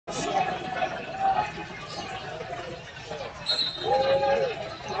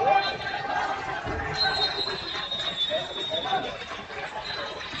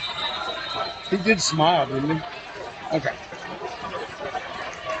did smile, didn't he? Okay.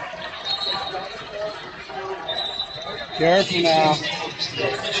 Careful now.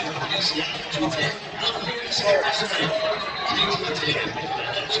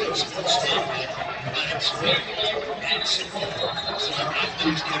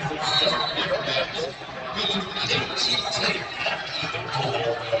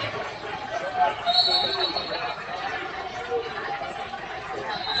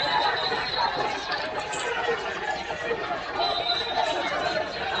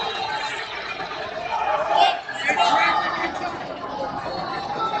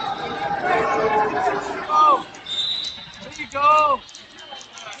 There you go.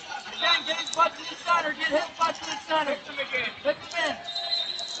 Again, get his butt to the center. Get his butt to the center. Hit him again. Hit him in.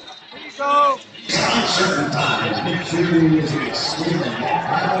 There you go. Certain times, make sure you use an extremely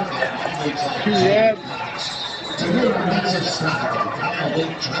to hear our message style,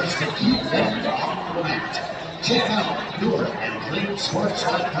 violate trust to keep them off the mat. Check out Pure and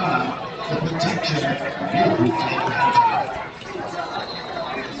CleanSports.com for protection you can have.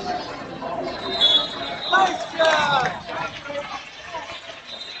 Nice job.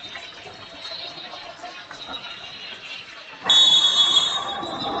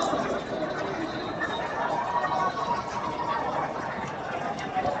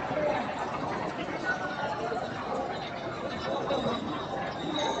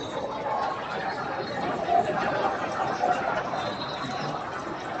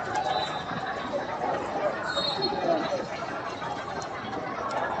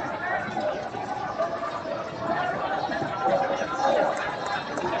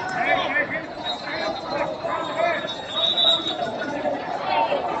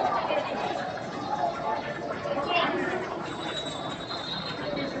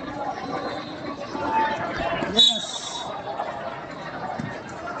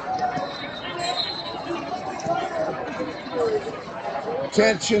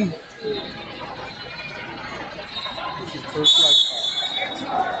 Attention. First light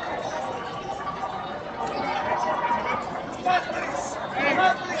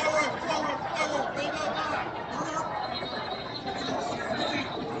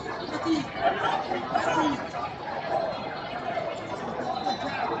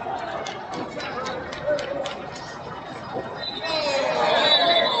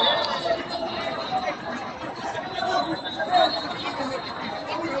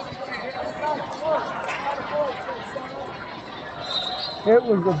It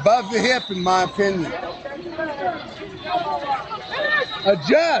was above the hip, in my opinion.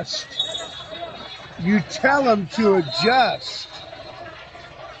 Adjust. You tell him to adjust.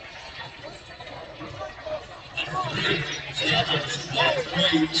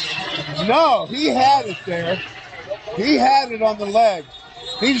 No, he had it there. He had it on the leg.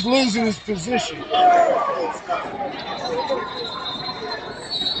 He's losing his position.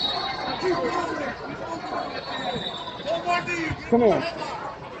 Come on.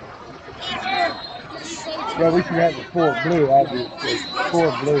 Yeah, we should have the 4 blue, obviously.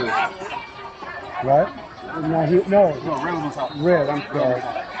 4 blue. Right? No, red, I'm sorry.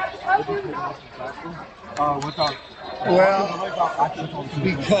 Well,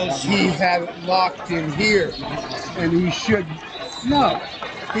 because he had it locked in here, and he should. No,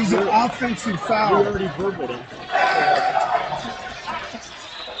 he's an offensive foul. We already verbal him.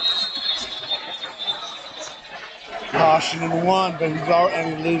 Caution in 1, but he's already,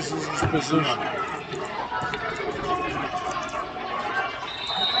 and he loses his position.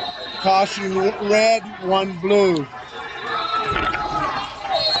 Caution red, 1 blue.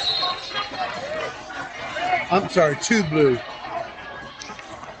 I'm sorry, 2 blue.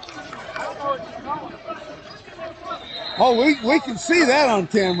 Oh, we can see that on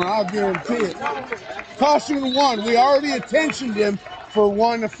camera, I'll guarantee it. Caution 1, we already attentioned him for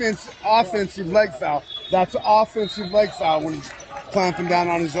 1 offensive leg foul. That's an offensive leg foul when he's clamping down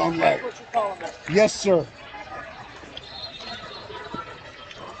on his own leg. Yes, sir.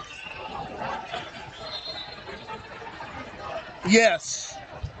 Yes,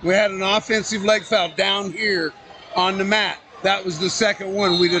 we had an offensive leg foul down here on the mat. That was the second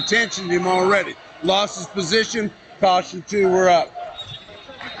one. We'd attentioned him already. Lost his position. Caution 2, we're up.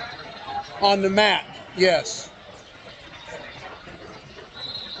 On the mat, yes.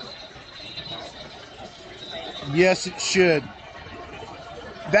 Yes, it should.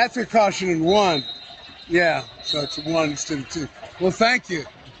 That's a caution in 1. Yeah, so it's a 1 instead of 2. Well, thank you.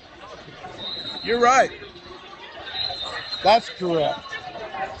 You're right. That's correct.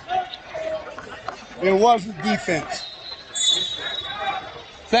 It wasn't defense.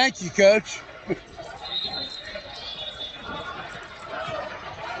 Thank you, Coach.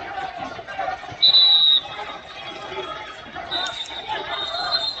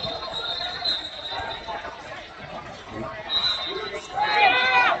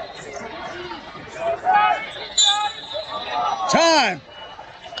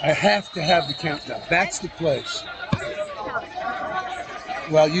 I have to have the countdown. That's the place.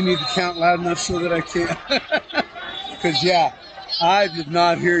 Well, you need to count loud enough so that I can. Because, yeah, I did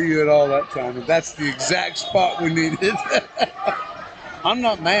not hear you at all that time. And that's the exact spot we needed. I'm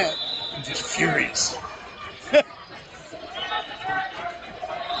not mad. I'm just furious.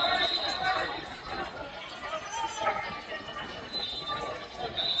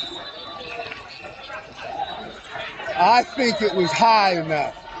 I think it was high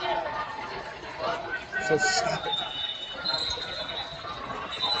enough. So stop it.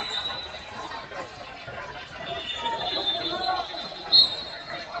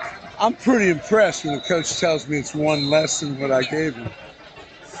 I'm pretty impressed when the coach tells me it's one less than what I gave him.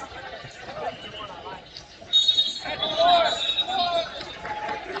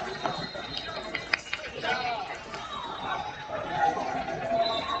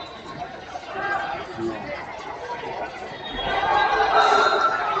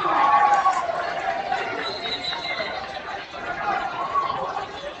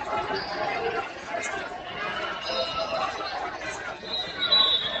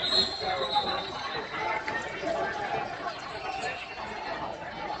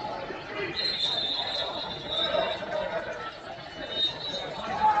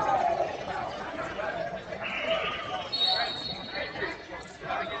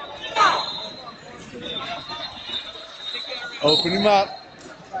 Open him up.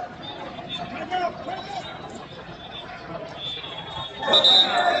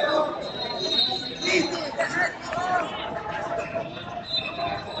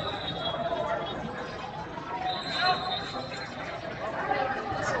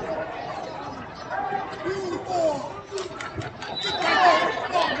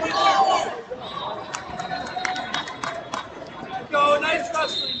 Go, nice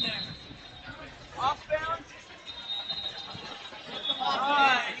wrestling there. Off bounds.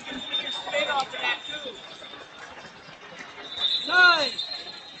 Alright, you can put your spin off of that too. Nice.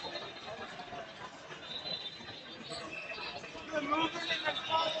 Good moving and then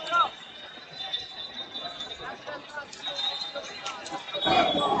follow it up.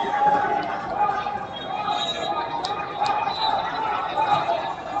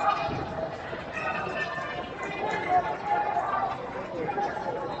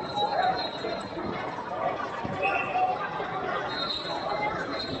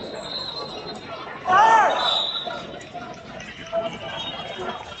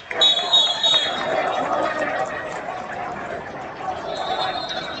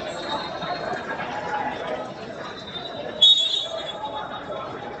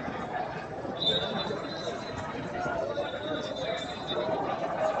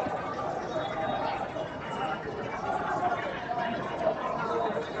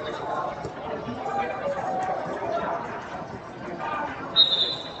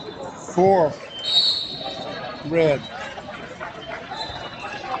 4. Red.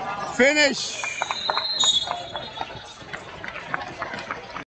 Finish.